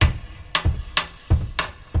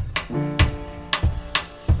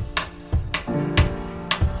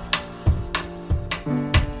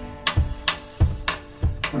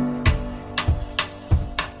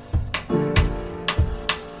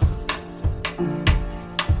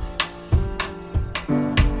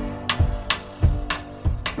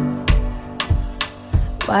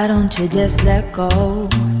Why don't you just let go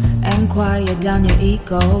and quiet down your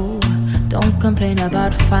ego? Don't complain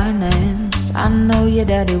about finance. I know your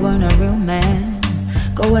daddy weren't a real man.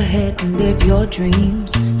 Go ahead and live your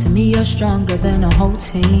dreams. To me you're stronger than a whole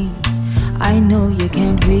team. I know you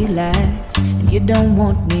can't relax, and you don't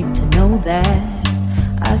want me to know that.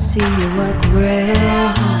 I see you work real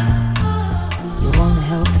hard. You wanna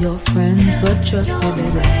help your friends, but trust me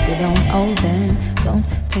baby, you don't owe them. Don't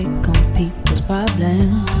take on people's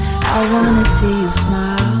problems. I wanna see you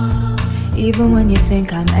smile, even when you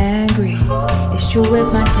think I'm angry. It's true it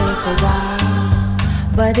might take a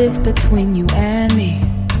while, but it's between you and me.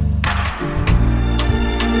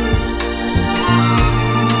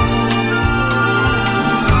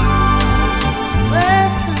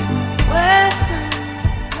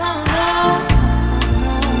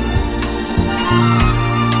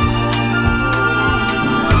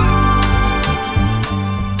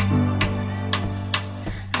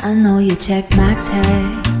 I know you check my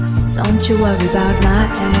texts. Don't you worry about my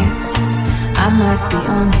ex. I might be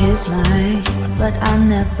on his mind, but I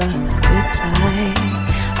never reply.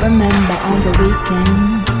 Remember on the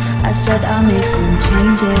weekend I said I'll make some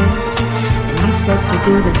changes, and you said you'd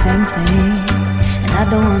do the same thing. And I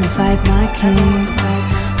don't wanna fight my king.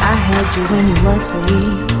 I had you when you was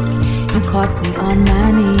weak. You caught me on my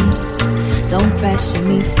knees. Don't pressure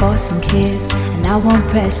me for some kids, and I won't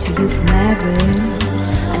pressure you for marriage.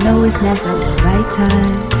 I know it's never the right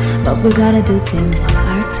time, but we gotta do things on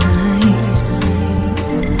our time.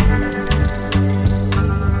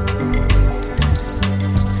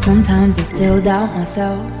 Sometimes I still doubt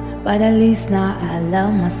myself, but at least now I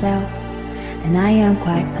love myself. And I am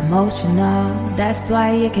quite emotional, that's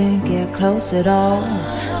why you can't get close at all.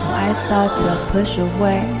 So I start to push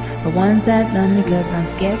away the ones that love me, cause I'm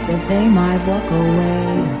scared that they might walk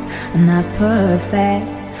away. I'm not perfect,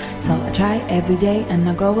 so I try every day and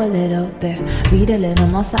I grow a little bit. Read a little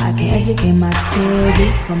more so I can educate my kids.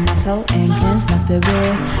 Eat from my soul and cleanse my spirit.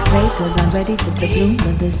 Pray cause I'm ready for the bloom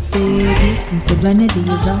of the city. Peace and serenity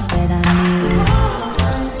is all that I need.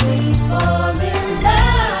 Sometimes we fall in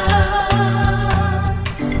love.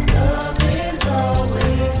 Love is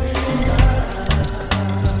always enough.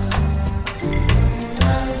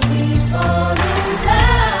 Sometimes we fall in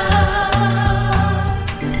love.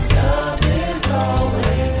 Love is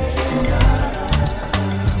always enough.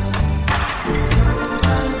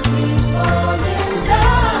 Sometimes we fall in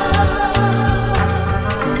love.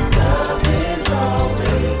 Love is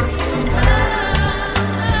always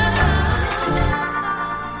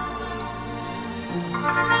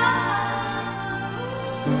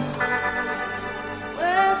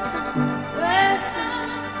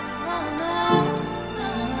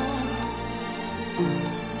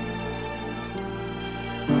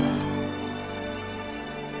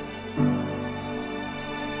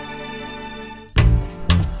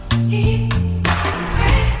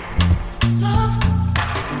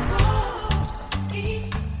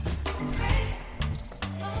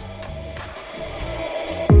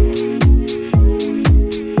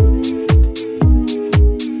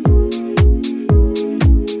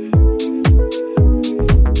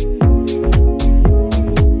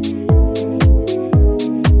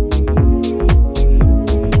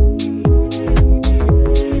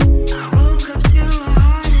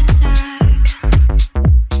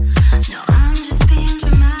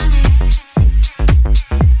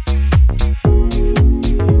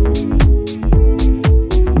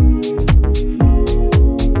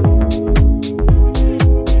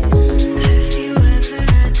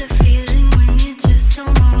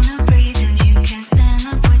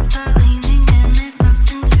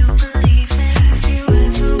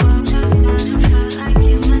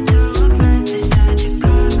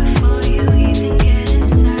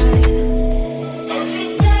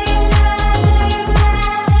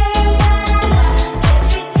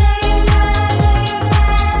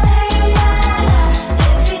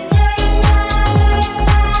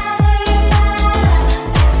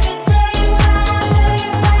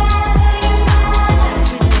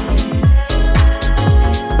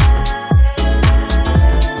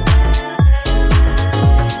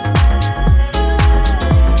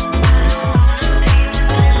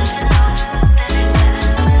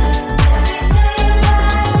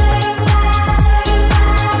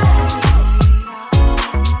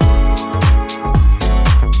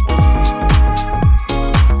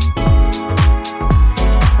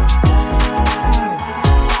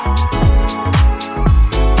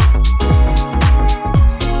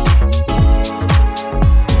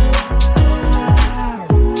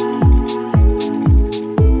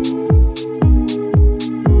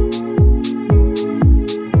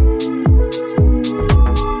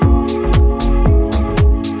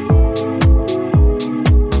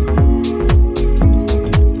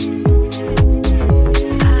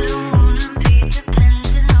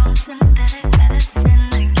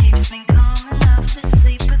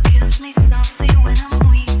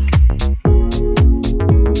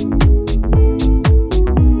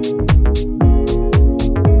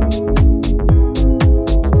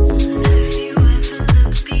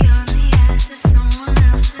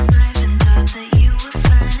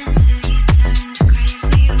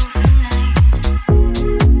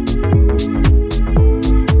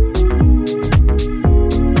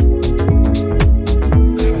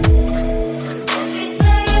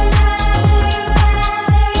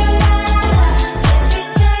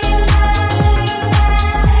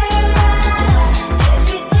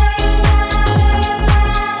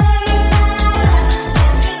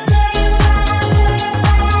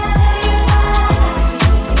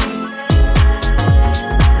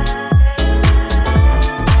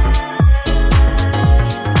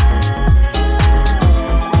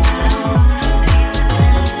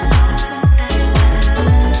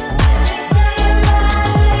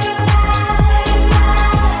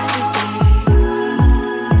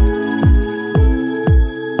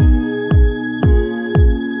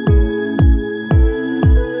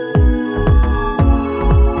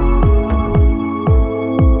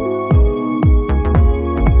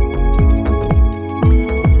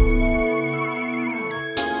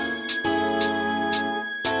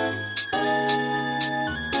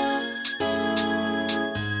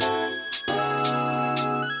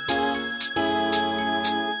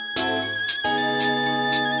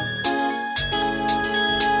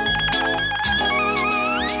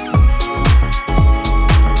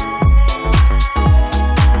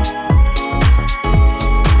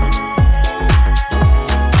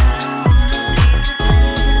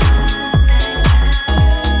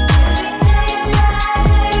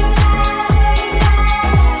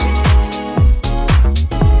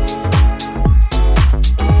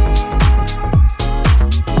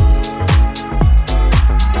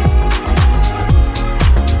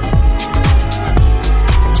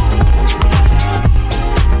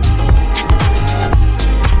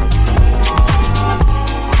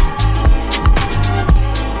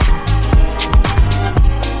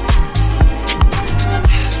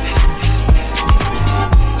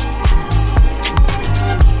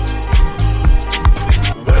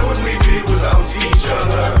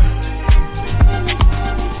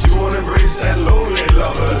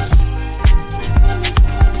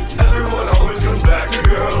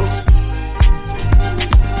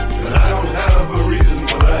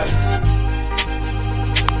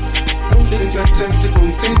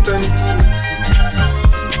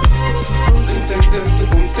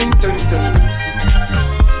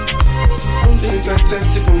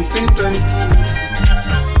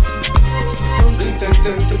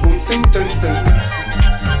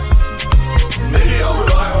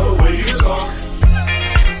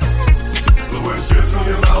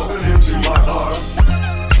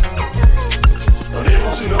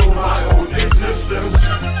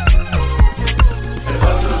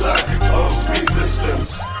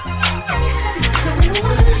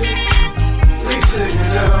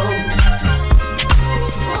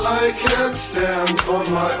stand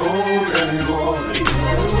on my own anymore.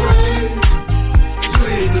 Run away to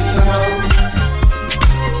leave the sound.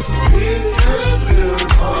 We can't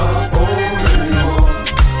live our own anymore.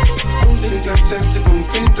 Boom ting tang tang ting boom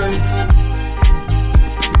ting tang.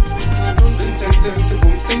 Boom ting tang tang ting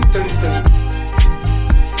boom ting tang tang.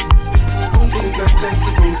 Boom ting tang tang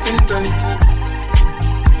ting boom ting tang.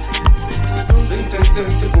 Boom ting tang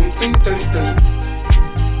tang ting boom ting tang tang.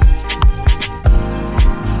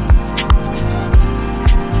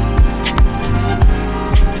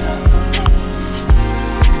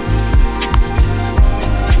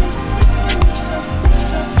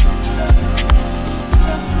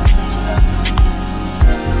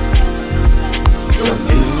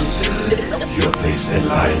 Your place in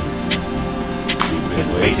line. You've been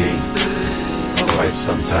waiting for quite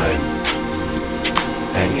some time.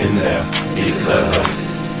 Hang in there, be clever,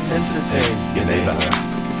 entertain your neighbor,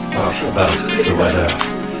 talk about the weather,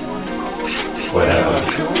 whatever.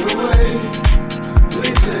 Going away,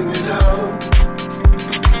 please take me now.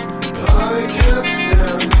 I can't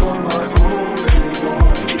stand on my own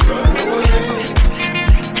anymore. Run away.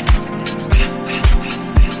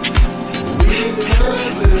 We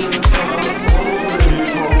can't live our own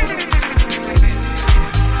anymore.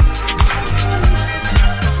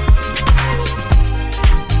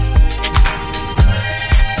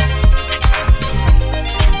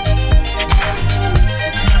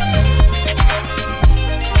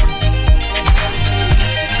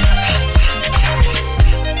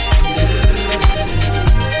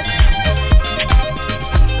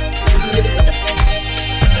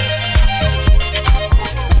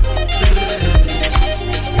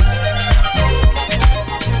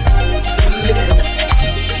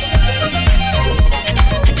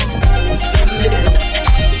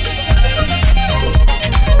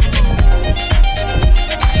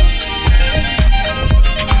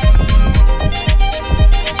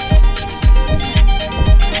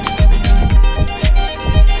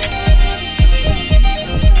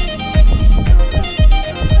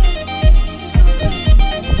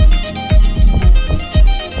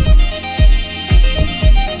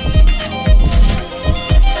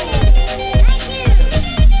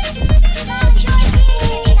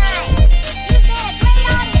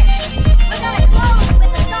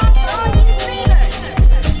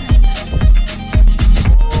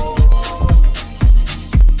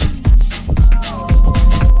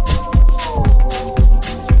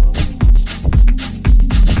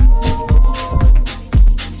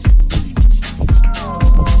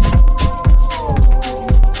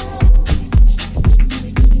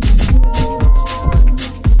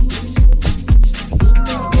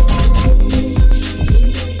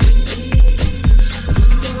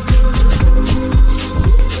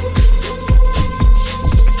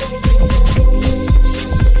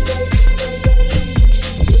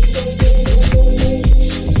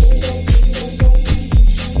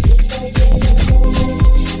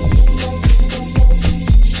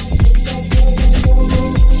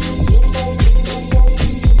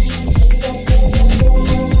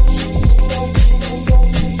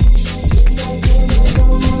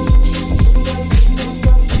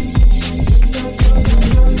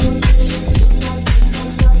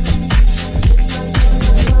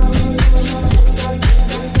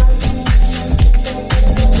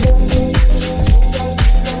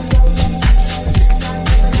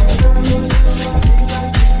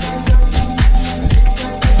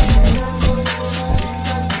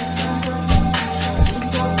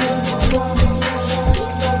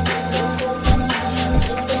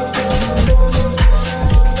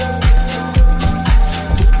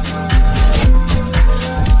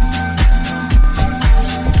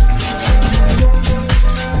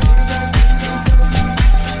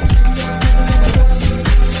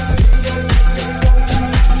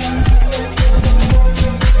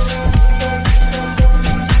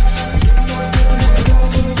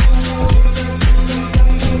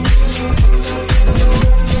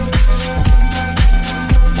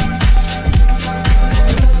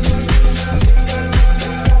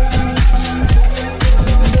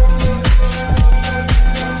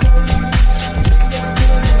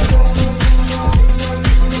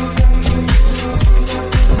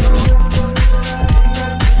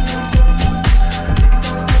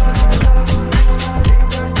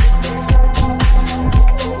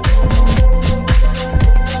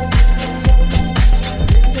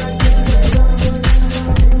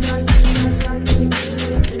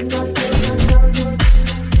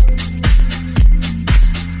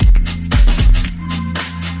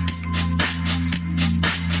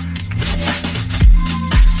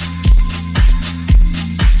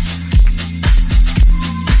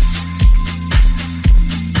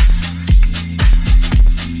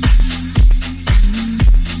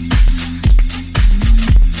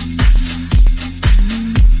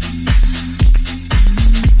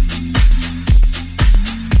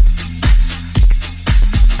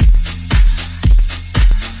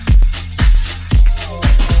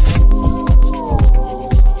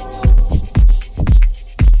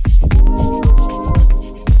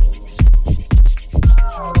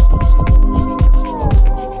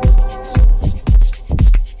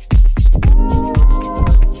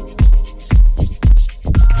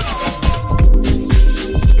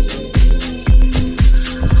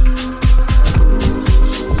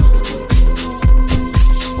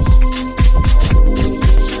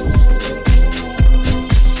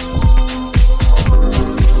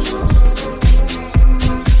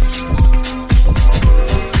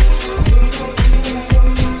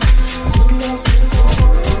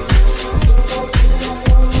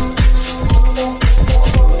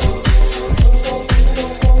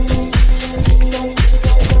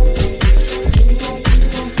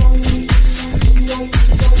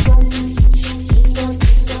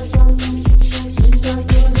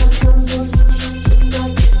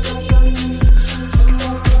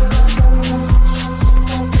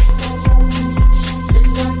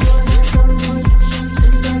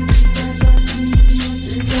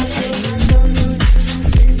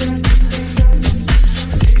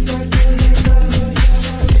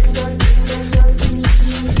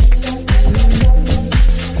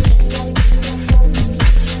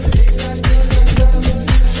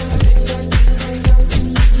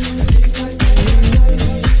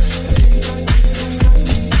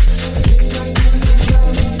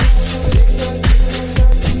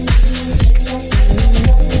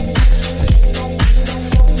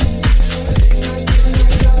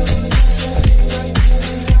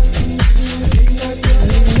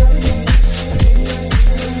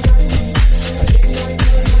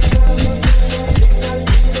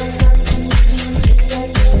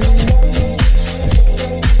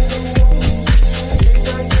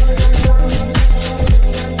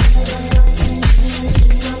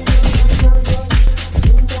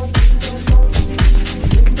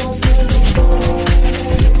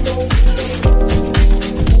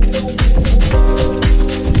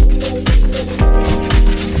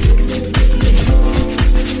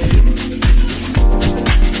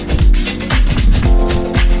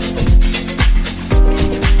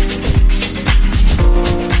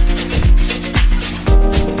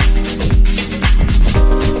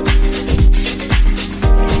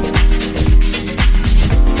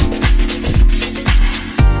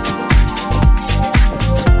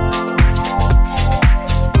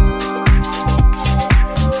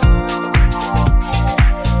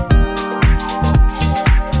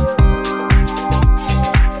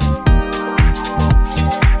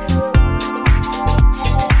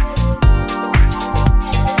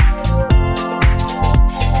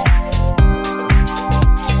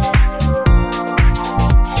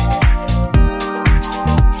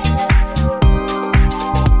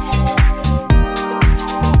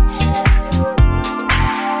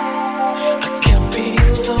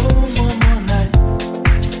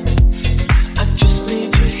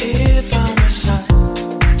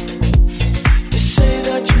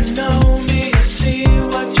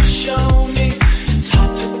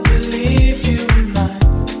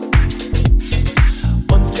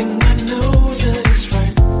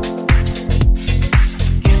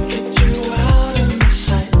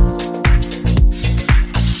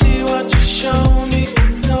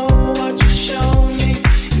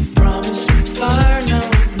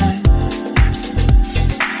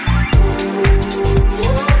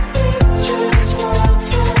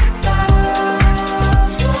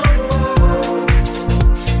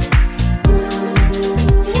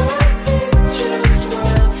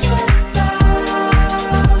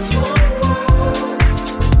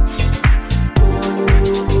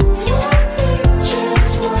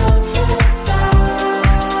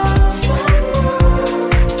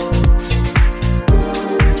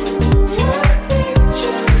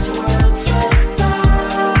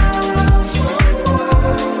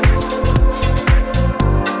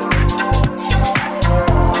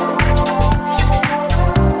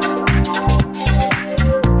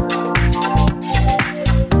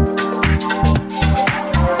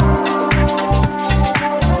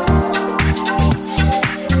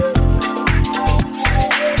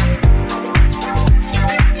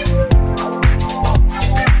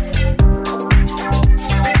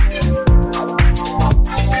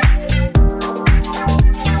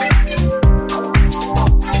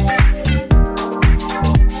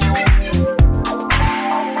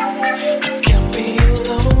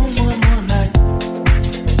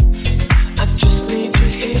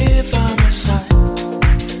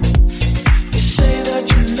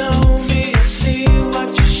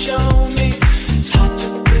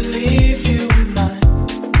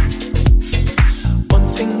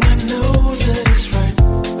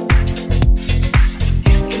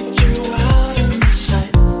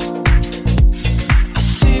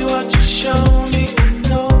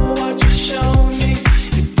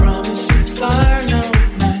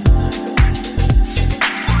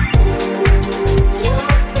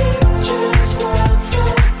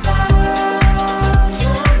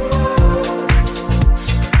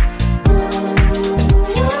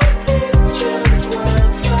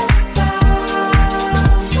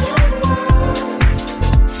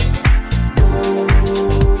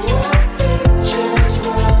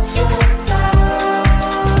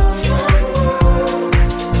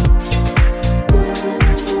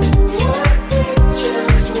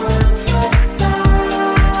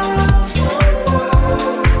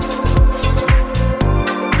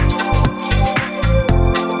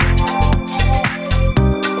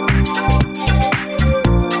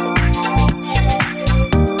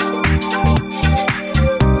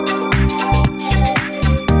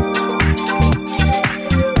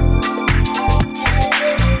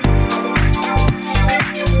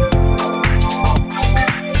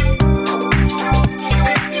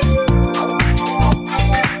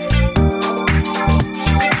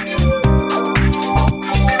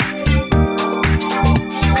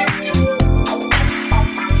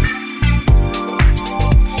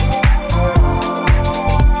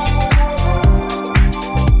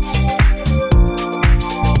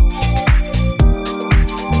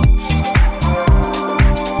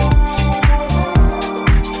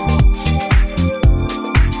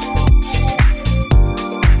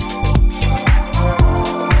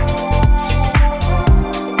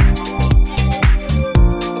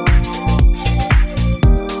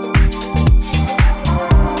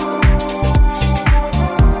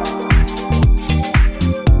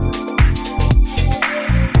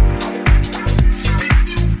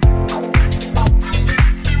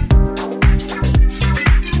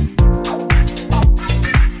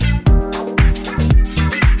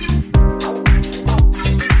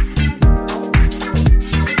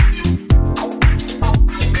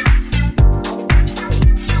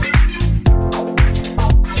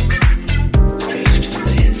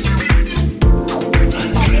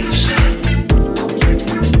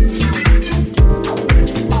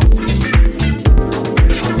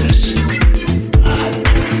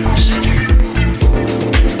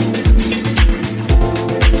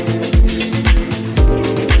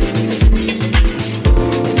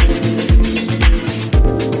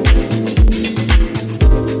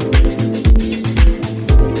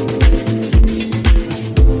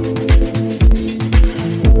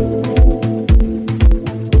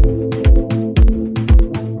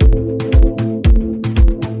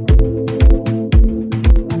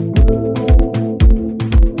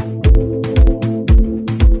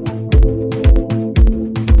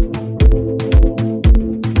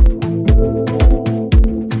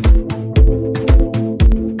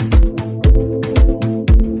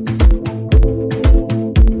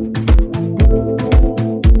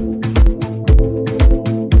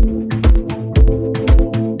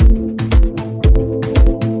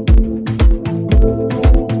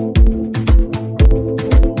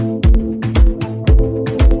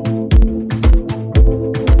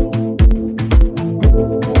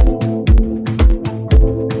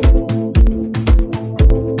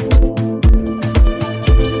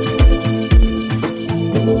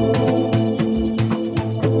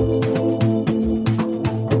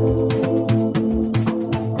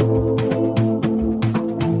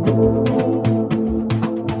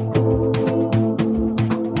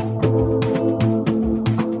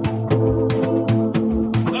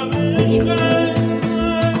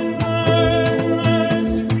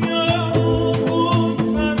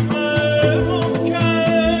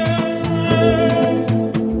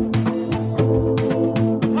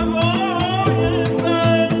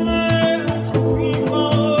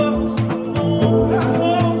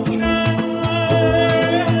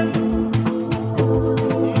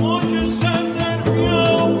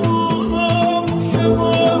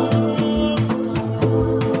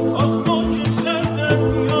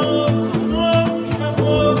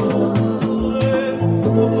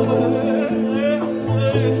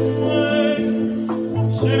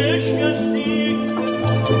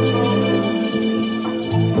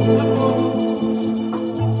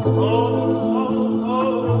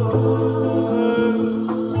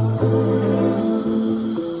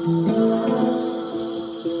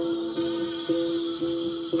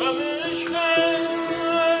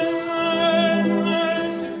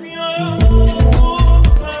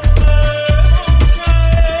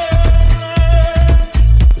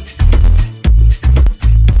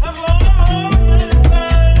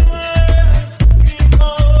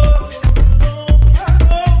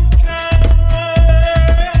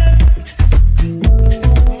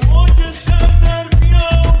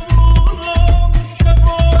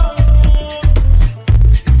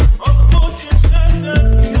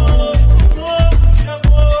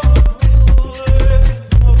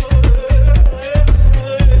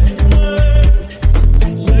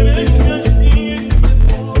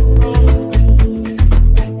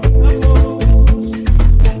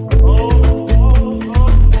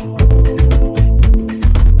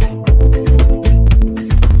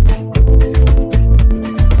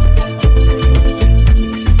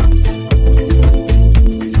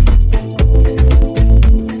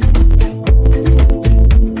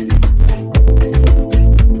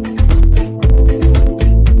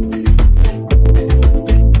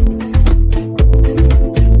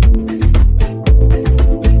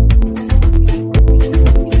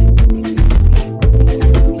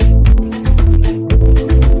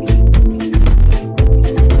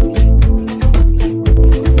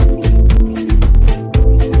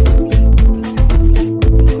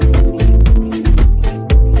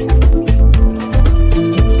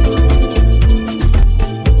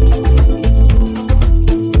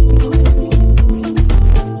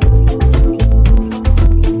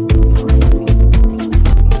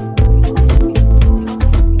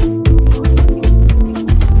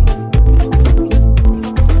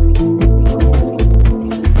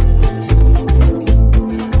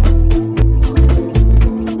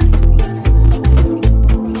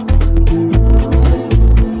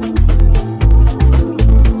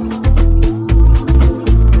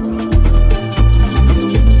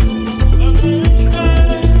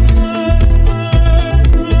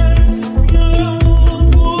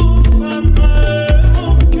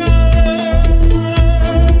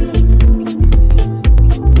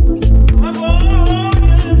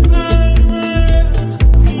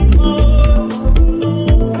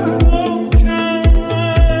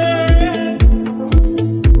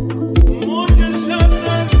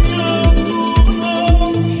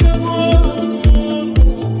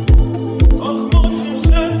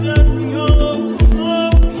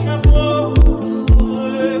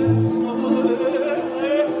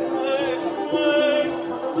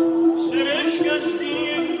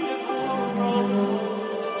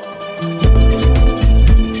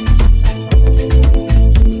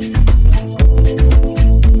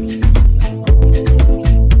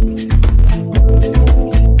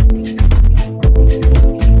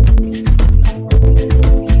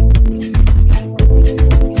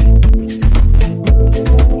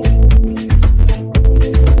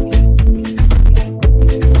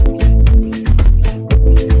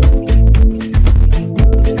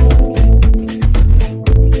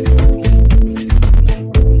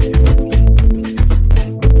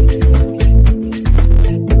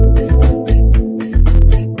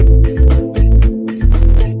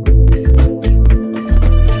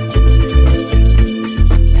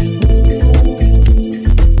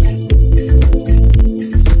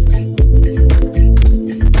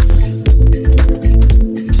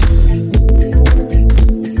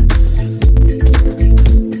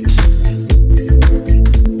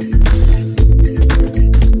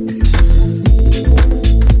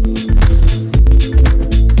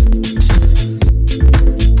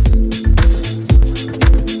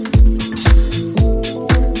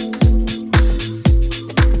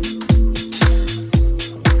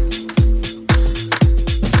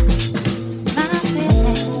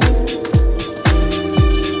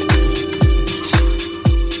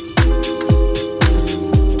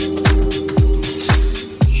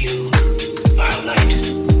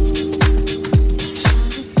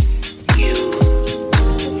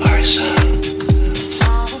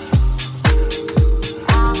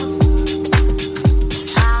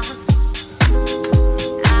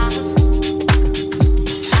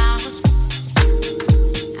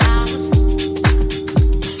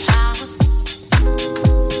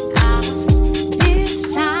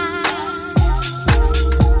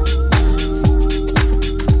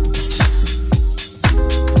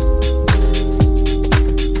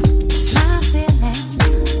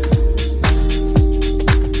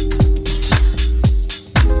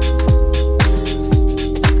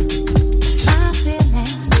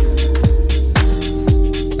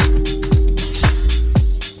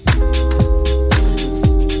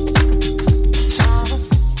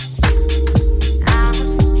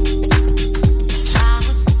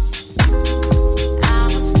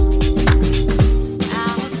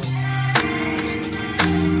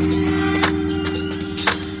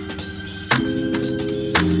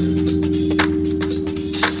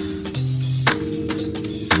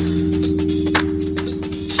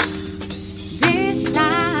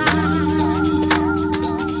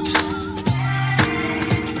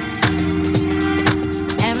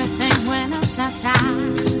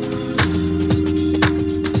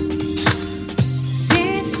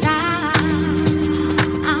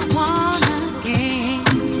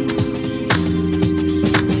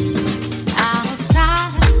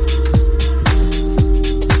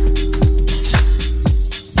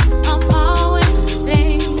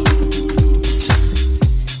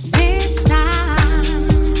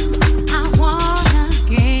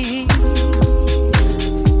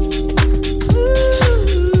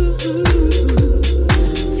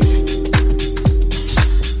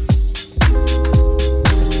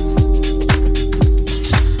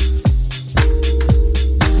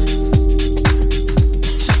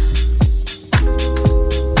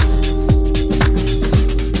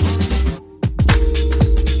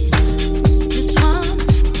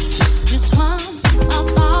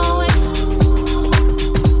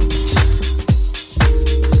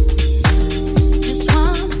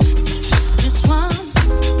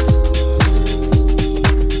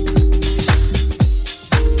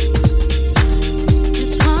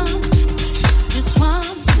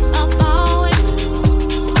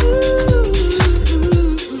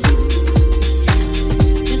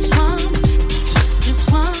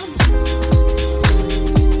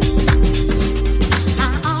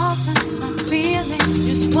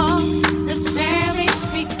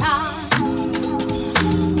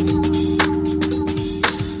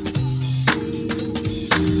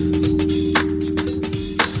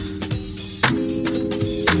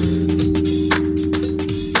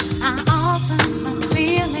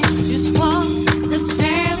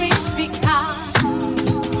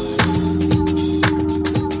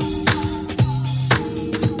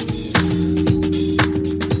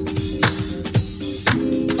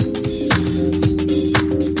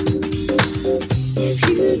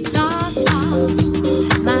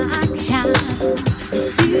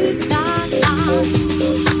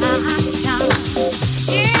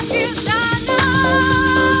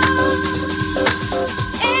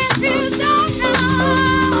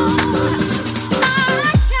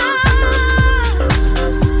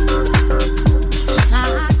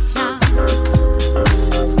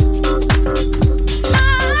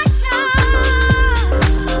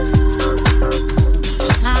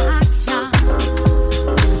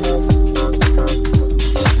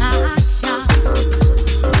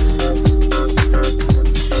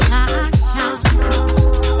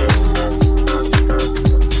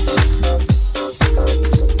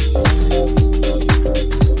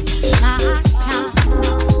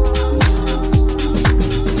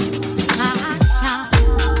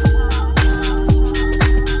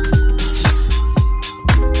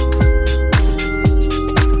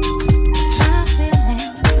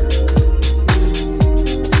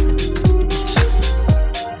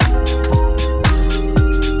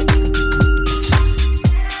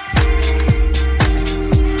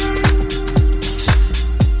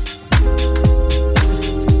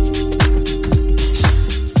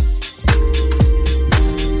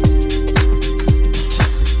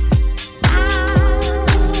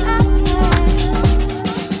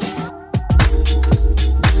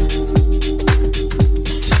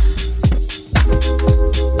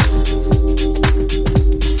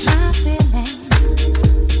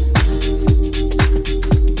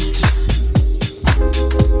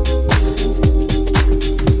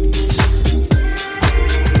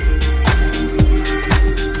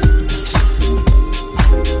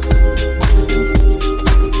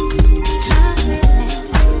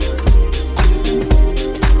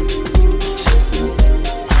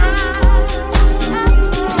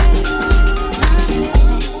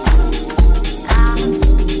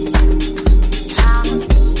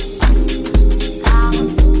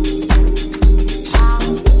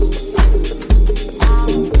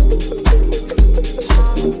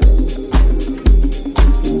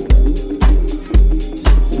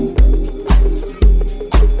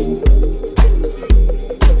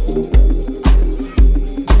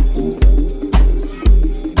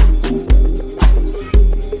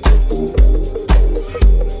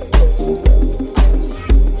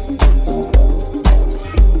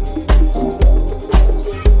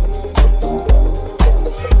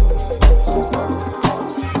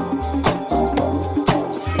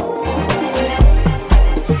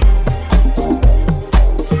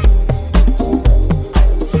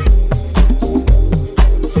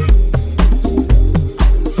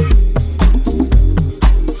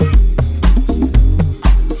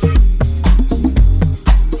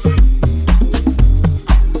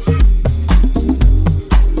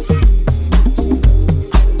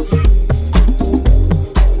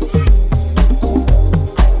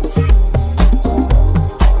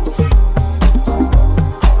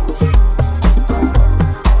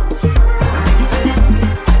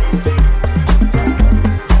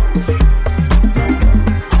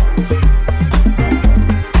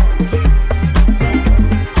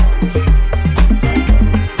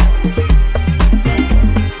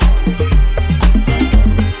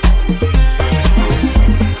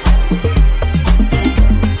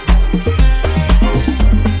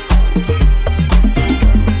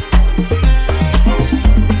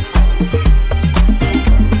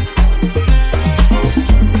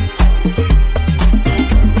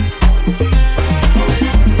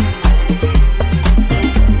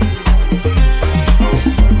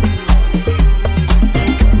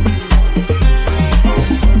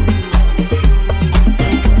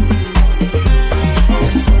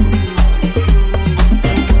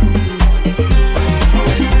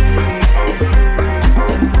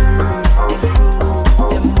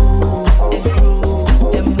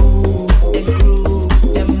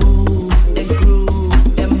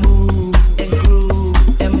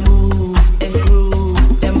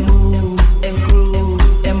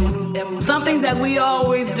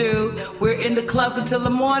 till the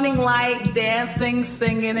morning light, dancing,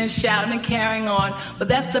 singing, and shouting and carrying on. But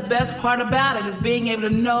that's the best part about it, is being able to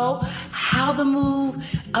know how the move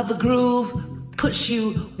of the groove puts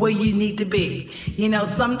you where you need to be. You know,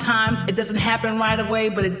 sometimes it doesn't happen right away,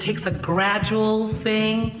 but it takes a gradual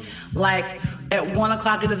thing. Like at 1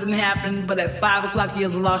 o'clock it doesn't happen, but at 5 o'clock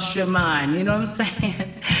you've lost your mind. You know what I'm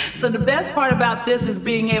saying? So the best part about this is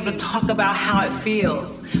being able to talk about how it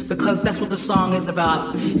feels, because that's what the song is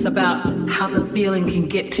about. It's about how the feeling can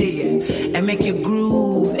get to you and make you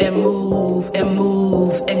groove and move and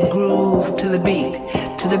move and groove to the beat,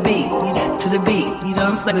 to the beat, to the beat. You know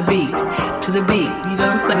what I'm saying? The beat, to the beat. You know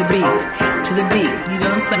what I'm saying? The beat, to the beat. You know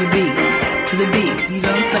what I'm saying? The beat, to the beat. You know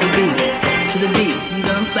what I'm saying? The beat, to the beat. You know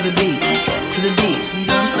what I'm saying? The beat, to the beat. You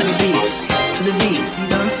know what I'm saying? The beat, to the beat. You know what I'm saying? The beat, to the beat. You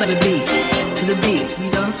know what I'm saying? The beat, to the beat, to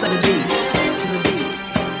the beat, to the beat.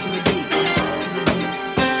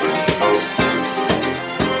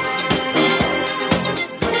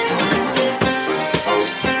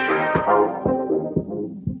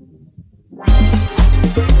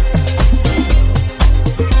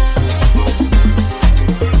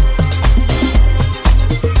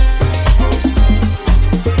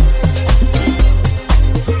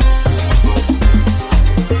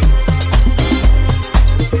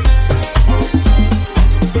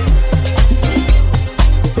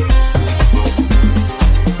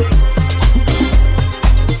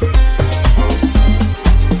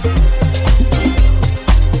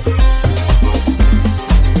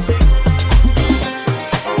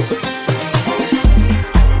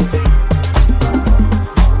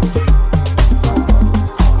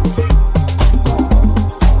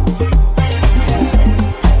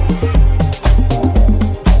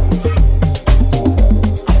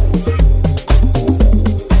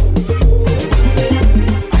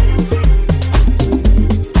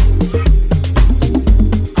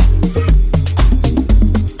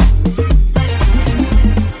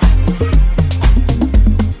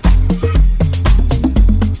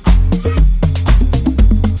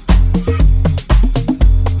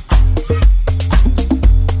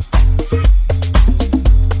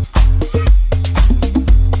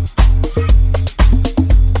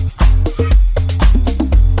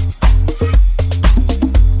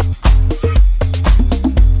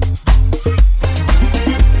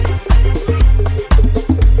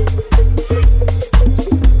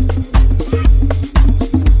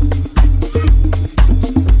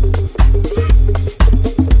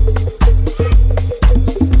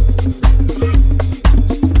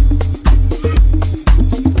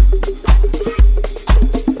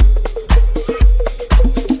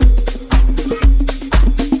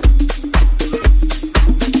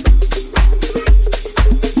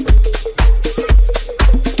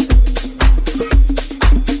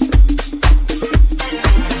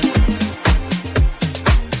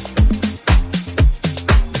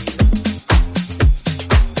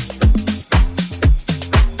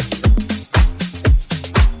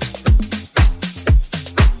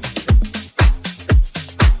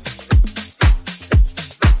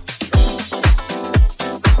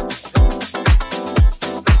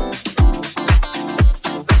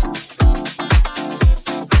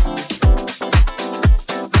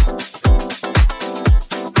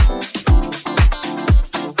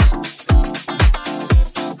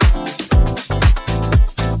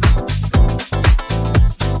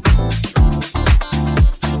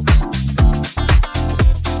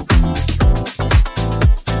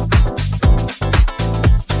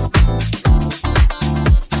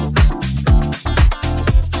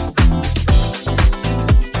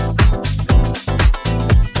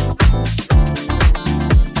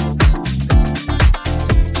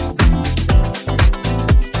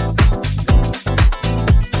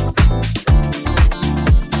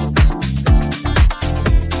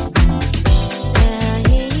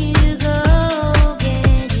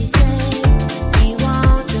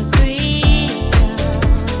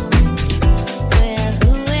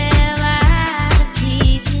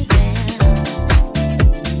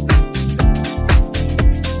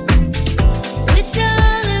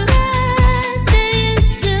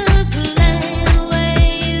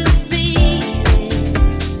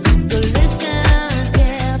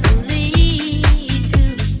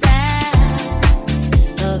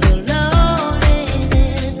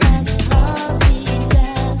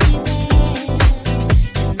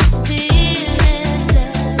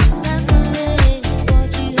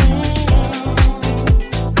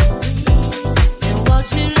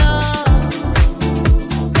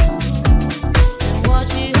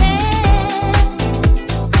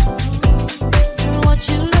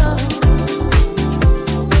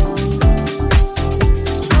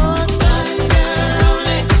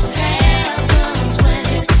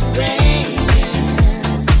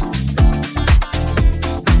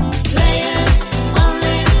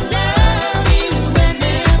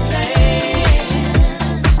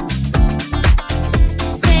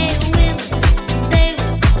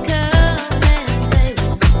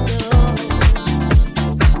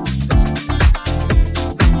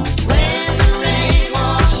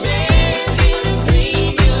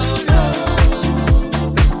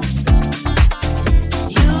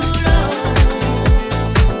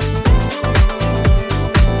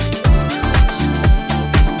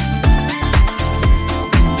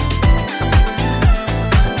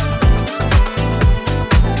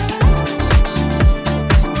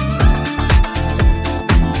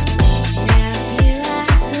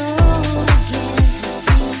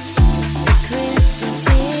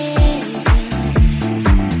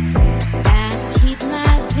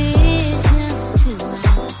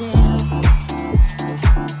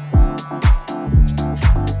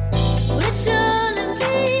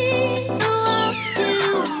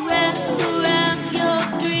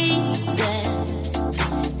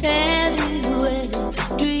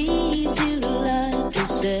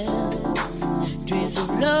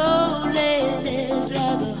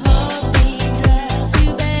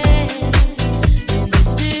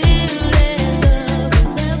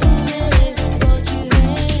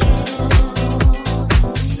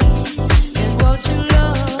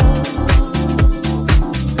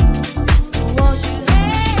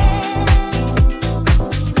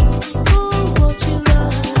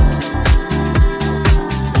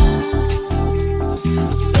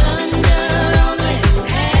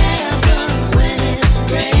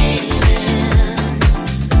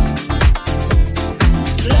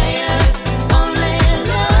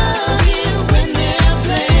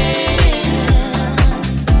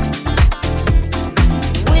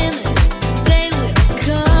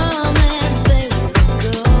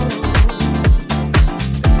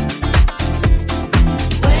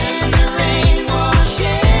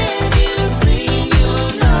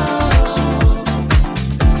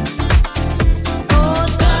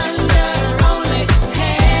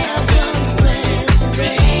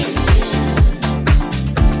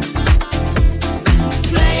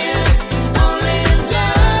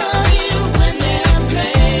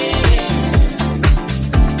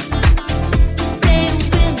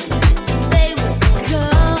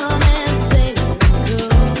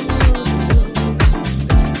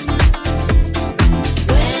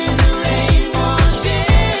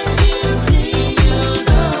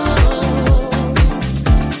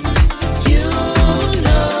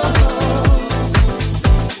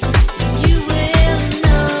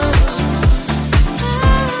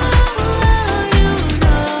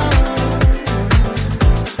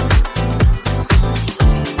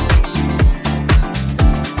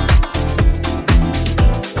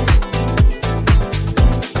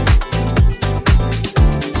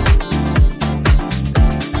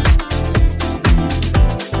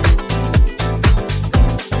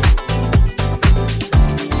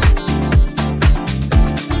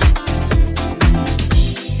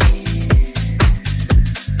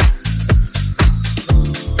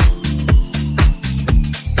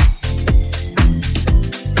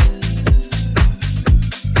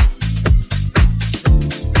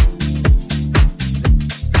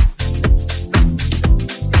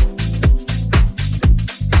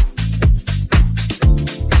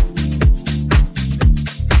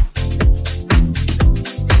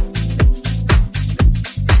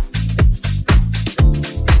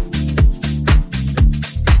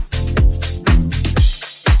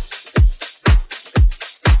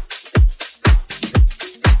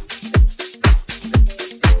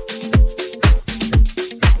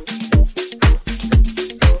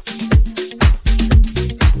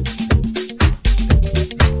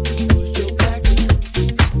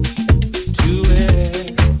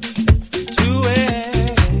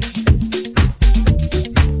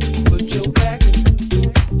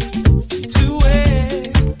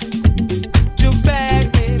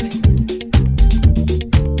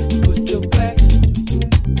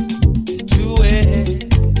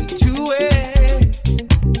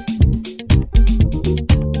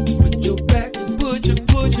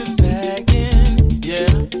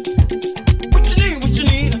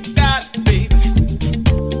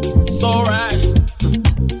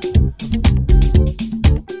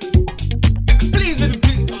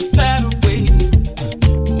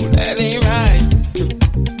 that ain't right.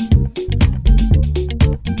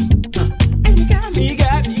 And you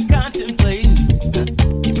got me contemplating.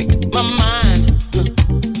 You make my mind.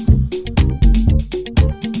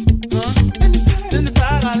 And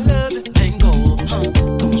inside, I love this tango.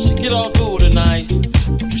 Come on, shake it all through tonight.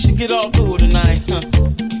 Shake it all through tonight.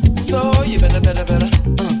 So you better.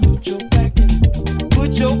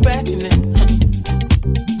 Put your back in it.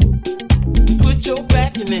 Put your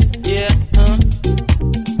back in it. Yeah.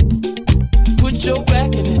 Put your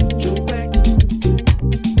back in it. Put your back in it.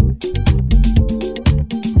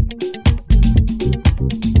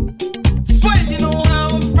 Swear you know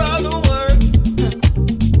how a brother works.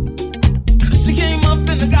 'Cause she came up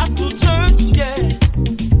in the gospel church, yeah.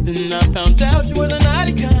 Then I found out you were the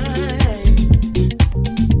naughty kind.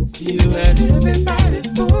 You had everybody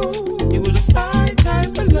fooled. You were the spy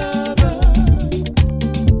type of lover.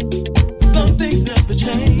 Some things never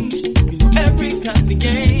change. You know every kind of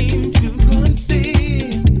game you couldn't see.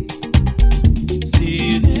 See,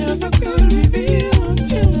 you never could reveal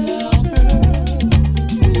until now, girl.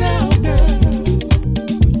 Now, girl.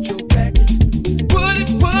 Put your back in. Put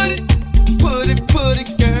it,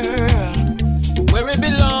 girl. Where it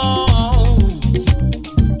belongs.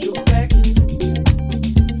 Put your back in.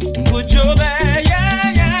 Put your back,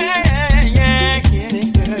 yeah, get it,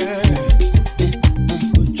 girl.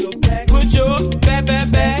 Put your back,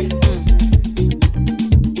 back.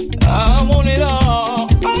 I want it all,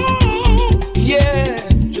 yeah.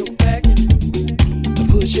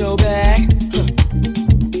 Put your back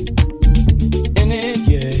in it,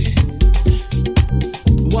 yeah.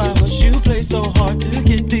 Why must you play so hard to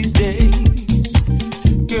get these days?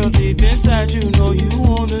 Girl, deep inside you know you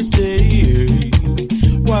wanna stay.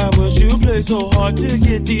 Why must you play so hard to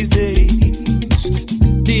get these days?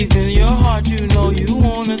 Deep in your heart you know you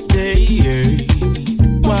wanna stay.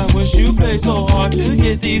 Why must you play so hard to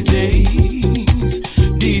get these days?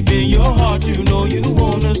 Deep in your heart you know you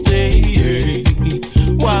wanna stay.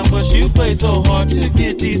 Why must you play so hard to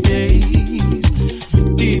get these days?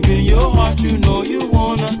 Deep in your heart you know you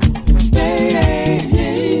wanna stay.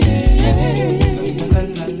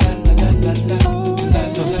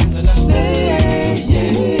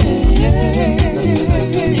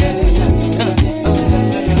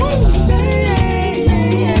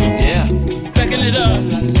 Yeah, backing it up,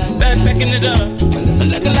 backing it up,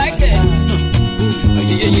 like it.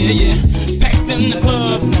 Yeah. Packed in the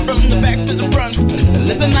club, from the back to the front,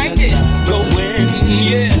 let the night get going.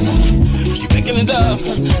 Yeah, she backing it up,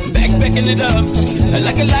 backing it up,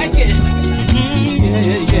 like it.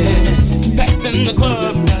 Yeah. Packed in the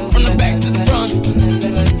club, from the back to the front,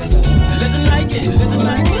 let the night get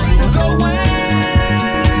going.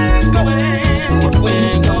 Come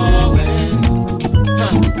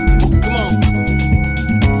on,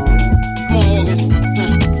 Morgan.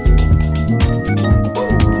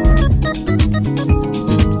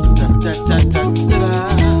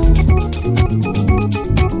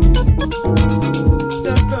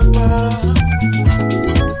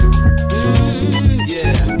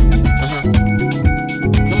 Yeah. Come on.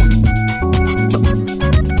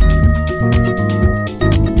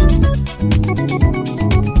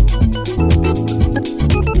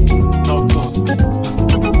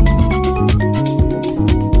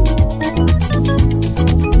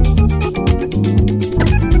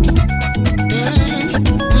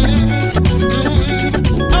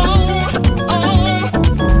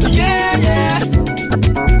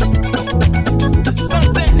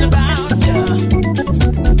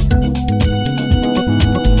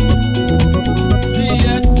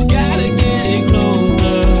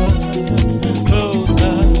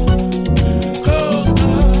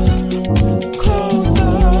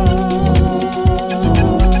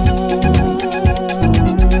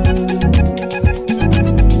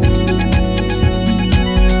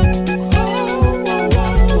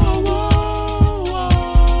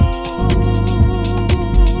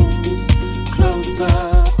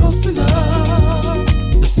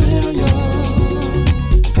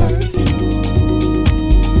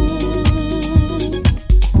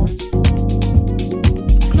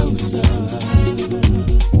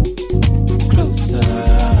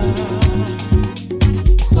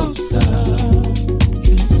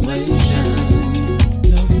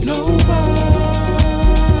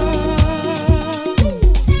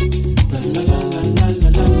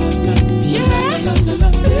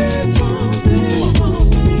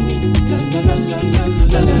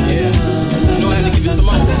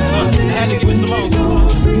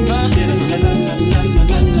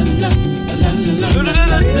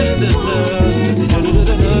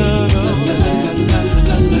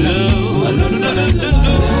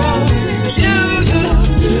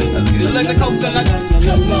 like the coconuts.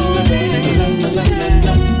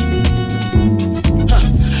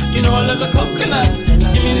 You know I love the coconuts.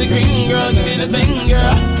 Give me the green, girl, give me the thing,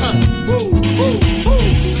 girl. Woo, woo,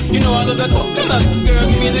 woo. You know I love the coconuts, girl.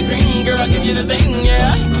 Give me the green, girl, give you the thing, yeah.